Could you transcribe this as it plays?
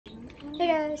Hey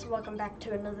guys, welcome back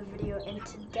to another video, and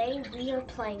today we are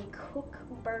playing Cook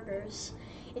Burgers.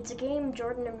 It's a game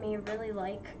Jordan and me really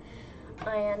like,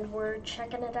 and we're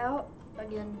checking it out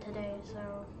again today,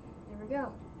 so here we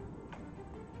go.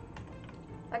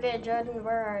 Okay, Jordan,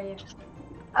 where are you?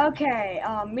 Okay,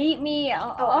 meet me.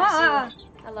 I see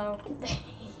you. Hello.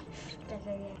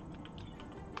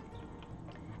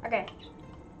 Okay,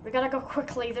 we gotta go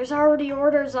quickly. There's already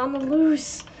orders on the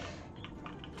loose.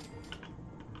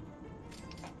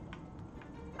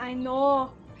 I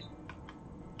know.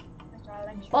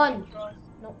 Fun.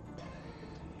 Nope.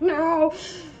 No.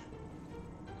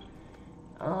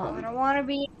 I don't want to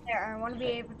be there. I want to be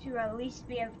able to at least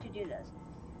be able to do this.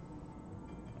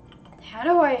 How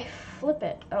do I flip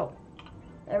it? Oh,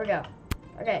 there we go.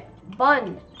 Okay,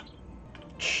 bun.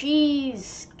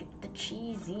 Cheese. Get the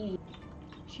cheesy.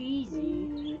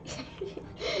 Cheesy.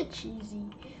 Cheesy.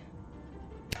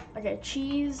 Okay,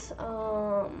 cheese.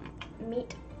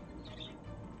 Meat.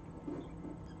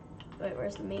 Wait,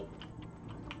 where's the meat?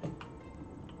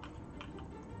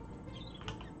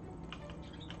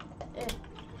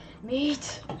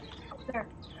 Meat. There.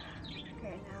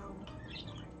 Okay, now.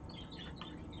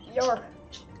 York.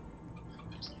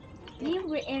 We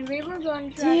were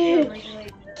going to Dude,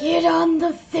 get on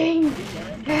the thing.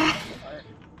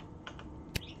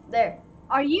 There.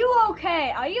 Are you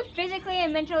okay? Are you physically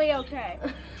and mentally okay?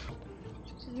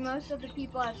 Because most of the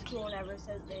people at school never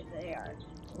says they are.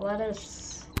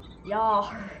 Lettuce.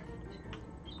 Yar.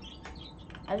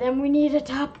 And then we need a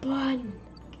top bun.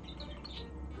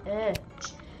 There.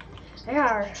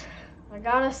 I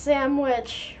got a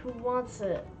sandwich. Who wants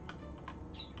it?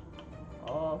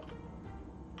 Oh.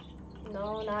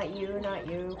 No, not you, not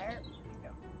you. There we go.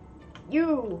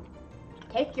 You!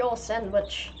 Take your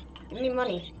sandwich. Give me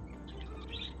money.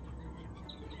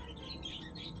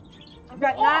 I've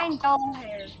got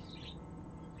 $9.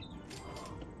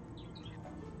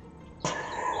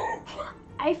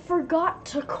 I forgot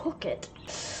to cook it.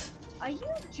 Are you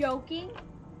joking?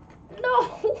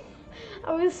 No!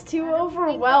 I was too I don't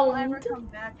overwhelmed. think I'll ever come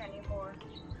back anymore.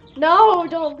 No,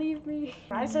 don't leave me.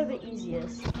 Fries are the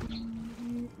easiest. Dip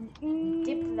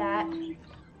that in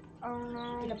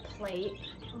a plate.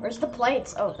 Where's the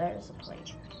plates? Oh, there's a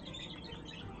plate.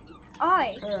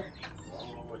 Ugh.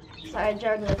 Sorry,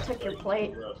 Jordan, I took your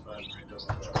plate.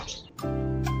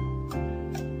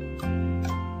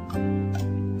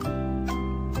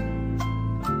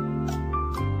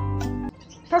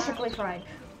 Perfectly fried.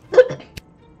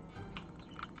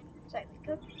 Slightly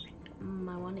cooked. I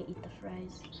want to eat the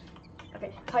fries.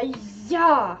 Okay.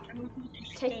 Hiya!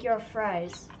 Take your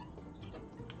fries.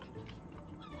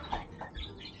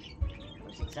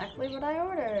 That's exactly what I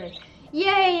ordered.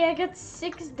 Yay! I got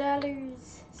 $6.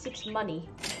 6 money.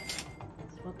 That's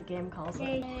what the game calls it.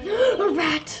 A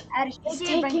rat! It's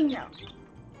taking.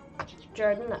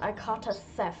 Jordan, I caught a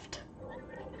theft.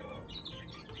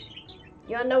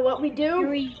 You wanna know what we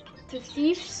do to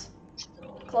thieves?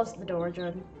 Close the door,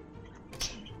 Jordan.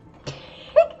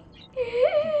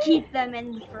 Keep them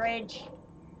in the fridge.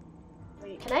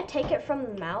 Wait. Can I take it from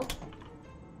the mouth?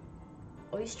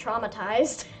 Oh, he's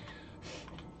traumatized.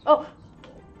 Oh.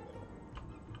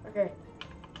 Okay.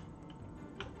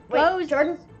 Wait, Close.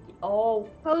 Jordan. Oh,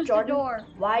 Close Jordan. the door.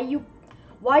 Why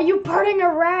are you putting a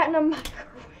rat in a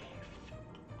microwave?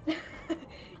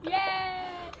 Yay!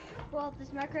 Well,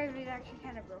 this microwave is actually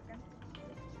kind of broken.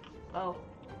 Oh.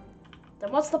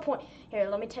 Then what's the point? Here,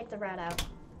 let me take the rat out.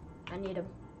 I need him.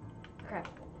 Crap.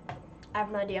 I have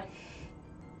an idea.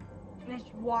 Let's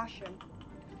wash him.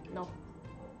 No.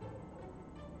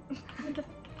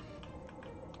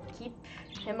 Keep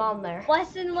him on there.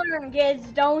 Lesson learned, kids.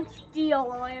 Don't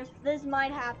steal, or if this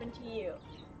might happen to you.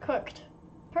 Cooked.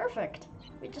 Perfect.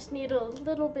 We just need a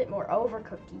little bit more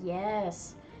overcooked.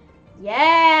 Yes.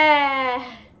 Yeah.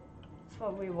 That's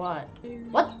what we want.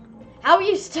 What? How are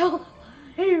you still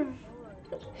alive?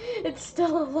 It's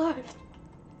still alive.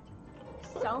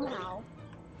 Somehow.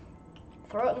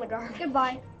 Throw it in the garbage.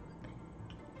 Goodbye.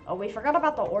 Oh, we forgot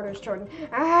about the orders, Jordan.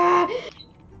 Ah!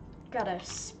 Got a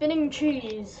spinning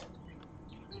cheese.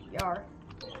 Yar.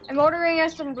 I'm ordering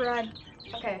us some bread.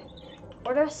 Okay.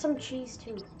 Order us some cheese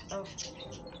too. Oh.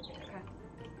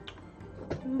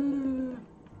 Okay.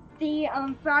 The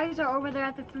fries are over there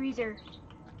at the freezer.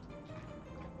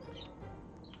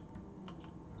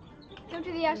 Go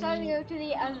to the outside and go to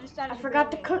the other side. I of the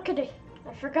forgot to building. cook it.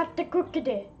 I forgot to cook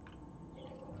it.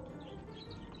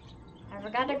 I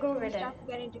forgot to cook it. Stop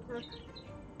forgetting to cook.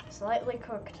 Slightly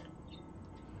cooked.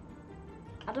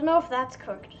 I don't know if that's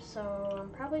cooked, so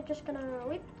I'm probably just gonna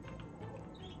wait.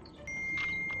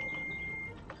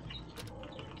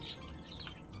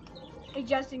 Hey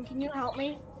Justin, can you help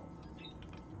me?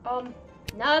 Not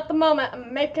at the moment.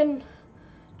 I'm making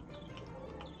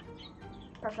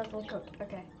perfectly cooked.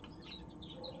 Okay.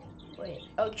 Wait.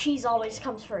 Oh, cheese always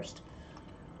comes first.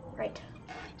 Right.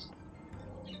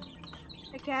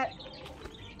 The cat.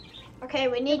 Okay,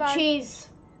 we need Goodbye. cheese.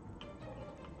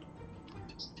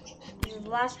 This is the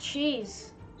last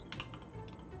cheese.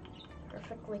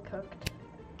 Perfectly cooked.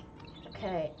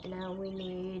 Okay, now we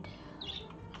need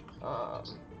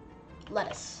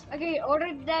lettuce. Okay,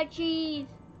 ordered that cheese.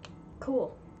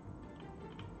 Cool.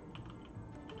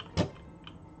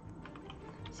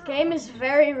 This game is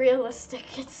very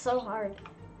realistic. It's so hard.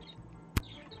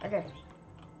 Okay.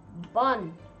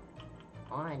 Bun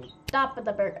on top of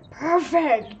the burger.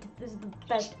 Perfect! This is the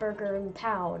best burger in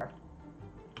town.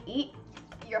 Eat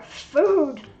your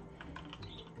food.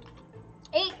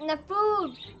 Eating the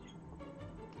food.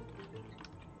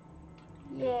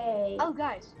 Yay. Oh,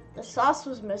 guys. The sauce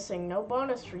was missing. No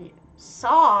bonus for you.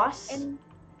 Sauce? And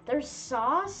There's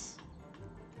sauce?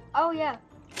 oh yeah.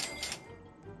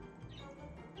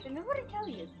 Didn't nobody tell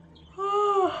you?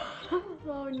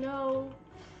 Oh no.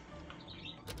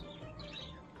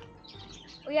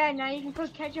 Oh yeah, now you can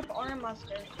put ketchup or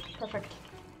mustard. Perfect.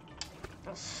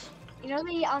 Yes. You know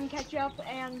the ketchup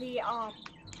and the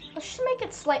Let's just make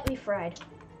it slightly fried.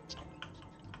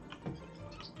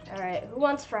 Alright, who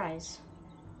wants fries?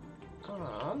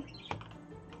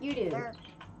 You do. there.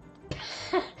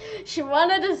 She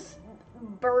wanted a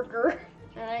burger,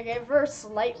 and I gave her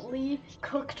slightly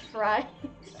cooked fries.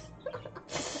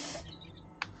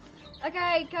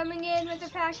 Okay, coming in with the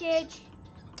package.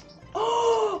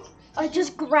 Oh! I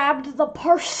just grabbed the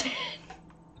person.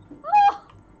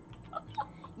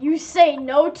 You say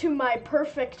no to my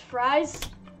perfect fries?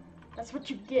 That's what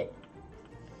you get.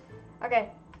 Okay,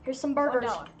 here's some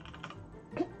burgers.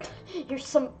 $1. Here's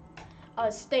some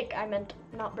steak, I meant,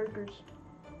 not burgers.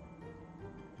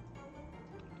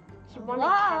 You want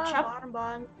ketchup? Bottom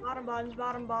buns, bottom buns,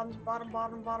 bottom buns,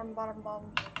 bottom buns.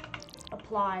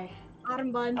 Apply.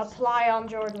 Bottom buns. Apply on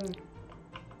Jordan.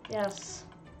 Yes.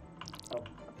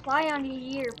 Apply on your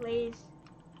ear, please.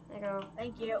 There you go.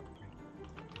 Thank you.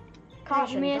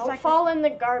 Caution, Give me a don't second. fall in the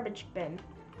garbage bin.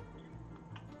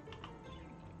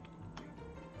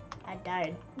 I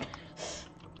died.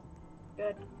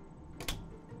 Good.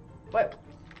 What?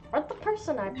 Where'd the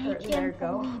person I put in there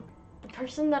go? The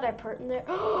person that I put in there.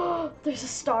 Oh, there's a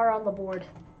star on the board.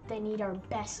 They need our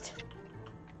best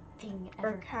thing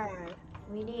ever. Okay.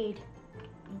 We need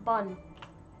bun.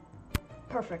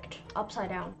 Perfect. Upside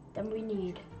down. Then we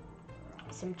need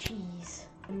some cheese.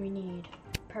 Then we need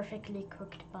perfectly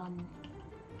cooked bun.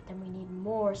 Then we need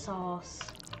more sauce.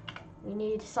 We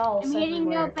need sauce I'm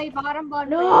hitting everywhere. up a bottom bun.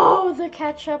 No, the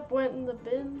ketchup went in the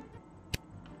bin.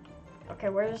 Okay,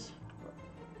 where's...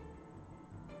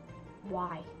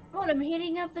 Why? Oh, I'm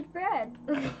heating up the bread.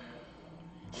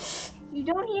 You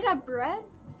don't heat up bread?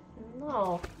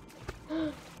 No.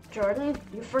 Jordan,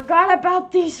 you forgot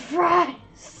about these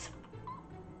fries.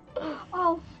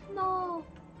 Oh, no.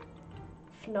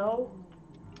 No.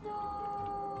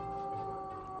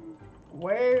 No.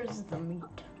 Where's the meat?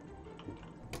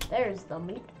 There's the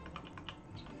meat.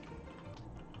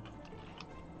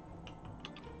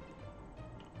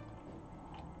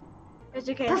 It's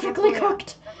okay. Perfectly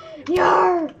cooked.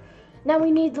 Yar! Now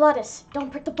we need lettuce.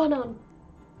 Don't put the bun on.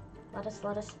 Lettuce,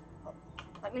 lettuce.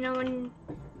 Let me know when.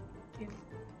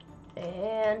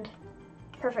 And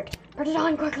perfect. Put it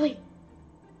on quickly.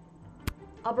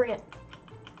 I'll bring it.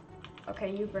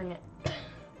 Okay, you bring it.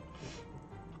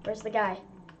 Where's the guy?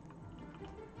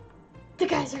 The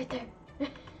guy's right there.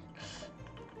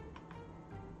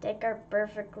 Take our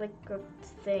perfectly cooked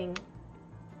thing.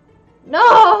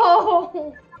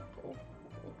 No!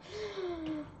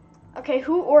 Okay,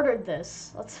 who ordered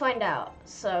this? Let's find out.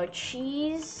 So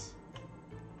cheese.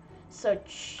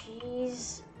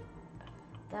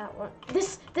 That one.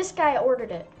 This guy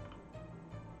ordered it.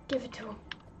 Give it to him.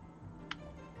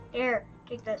 Here,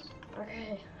 take this.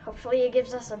 Okay. Hopefully it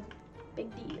gives us a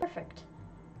big deal. Perfect.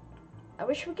 I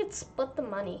wish we could split the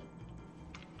money,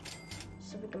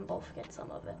 so we can both get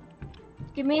some of it.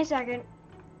 Give me a second.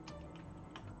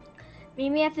 Meet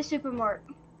me at the supermarket.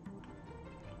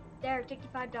 There, take the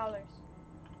 $5.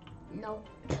 No.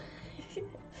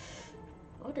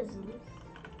 What is this?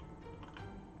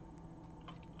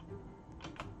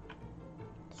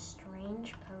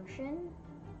 Strange potion?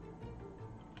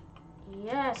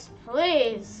 Yes,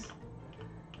 please.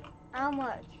 How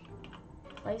much?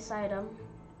 Place item.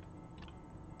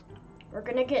 We're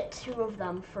gonna get 2 of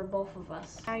them for both of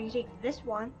us. Now you take this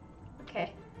one.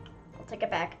 Okay, I'll take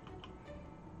it back.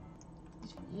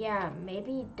 Yeah,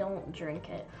 maybe don't drink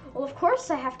it. Well, of course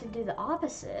I have to do the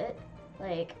opposite.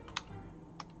 Like,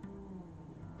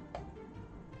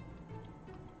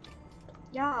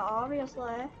 Yeah,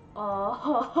 obviously.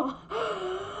 Oh.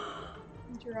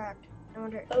 Interact. I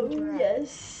wonder. Oh Interact.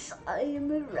 yes, I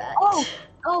am a rat.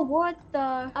 Oh, what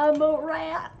the? I'm a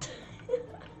rat.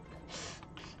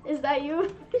 Is that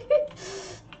you?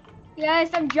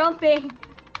 Yes, I'm jumping.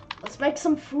 Let's make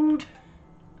some food.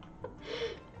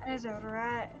 As a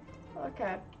rat.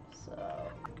 Okay,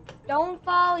 so. Don't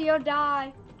fall, you'll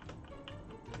die.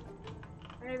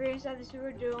 Whenever you're inside the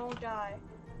sewer, don't die.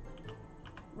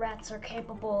 Rats are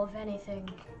capable of anything.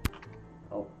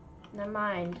 Oh, never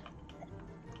mind.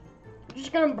 I'm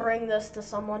just gonna bring this to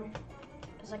someone,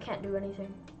 because I can't do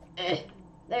anything.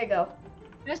 There you go.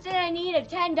 Justin, I need a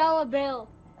 $10 bill.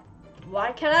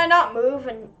 Why can I not move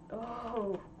and...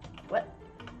 Oh, what?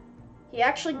 He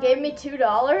actually gave me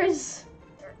 $2?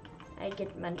 I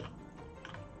get money.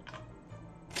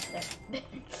 There.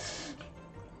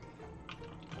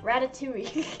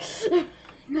 Ratatouille.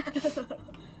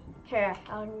 Here,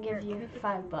 I'll give you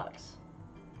 $5.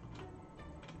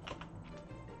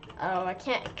 Oh, I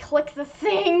can't click the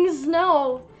things.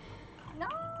 No. No.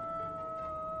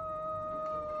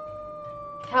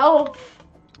 Help.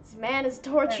 This man is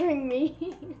torturing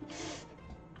me.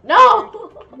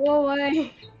 No. Go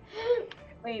away.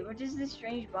 Wait, what does this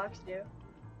strange box do?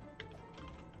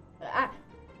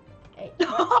 Hey,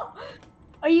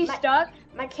 Are you stuck?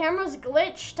 my camera's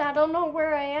glitched. I don't know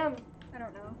where I am. I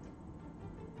don't know.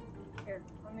 Here,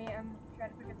 let me. I'm trying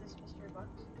to pick up this mystery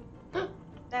box.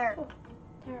 There. Oh,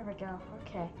 there we go.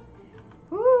 Okay.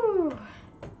 Woo.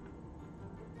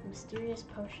 Mysterious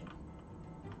potion.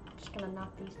 Just gonna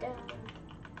knock these down.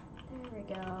 There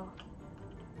we go.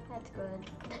 That's good.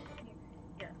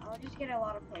 Here, I'll just get a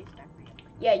lot of play stuff for you.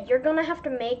 Yeah, you're gonna have to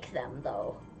make them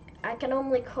though. I can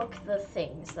only cook the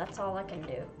things. That's all I can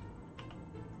do.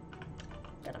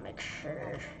 Gotta make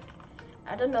sure.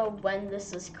 I don't know when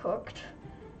this is cooked,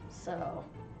 so.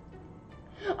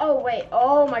 Oh wait,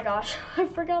 oh my gosh, I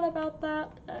forgot about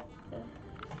that.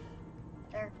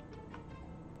 There.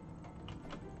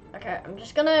 Okay, I'm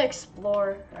just gonna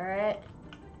explore, alright?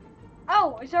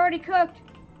 Oh, it's already cooked.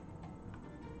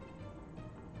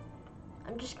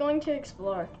 I'm just going to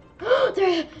explore.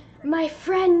 There's my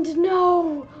friend,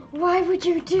 no! Why would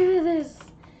you do this?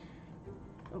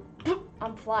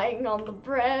 I'm flying on the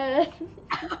bread.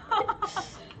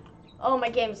 Oh, my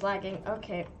game's lagging.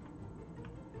 Okay,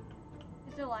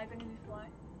 Is it alive when you fly?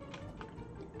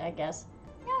 I guess.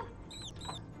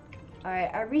 Yeah.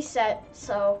 Alright, I reset,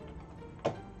 so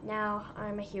now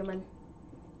I'm a human.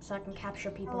 So I can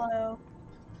capture people. Hello.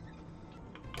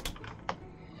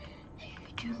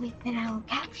 Julie, then I will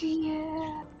capture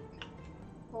you.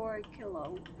 4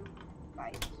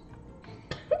 kilobytes.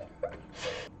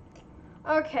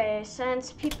 Okay,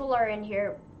 since people are in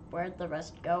here, where'd the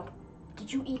rest go?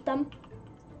 Did you eat them?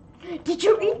 Did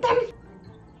you eat them?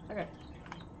 Okay.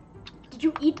 Did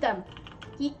you eat them?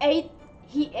 He ate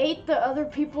the other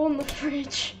people in the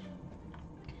fridge.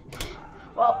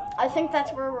 Well, I think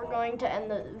that's where we're going to end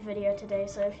the video today.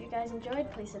 So if you guys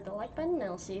enjoyed, please hit the like button and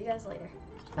I'll see you guys later.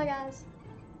 Bye guys.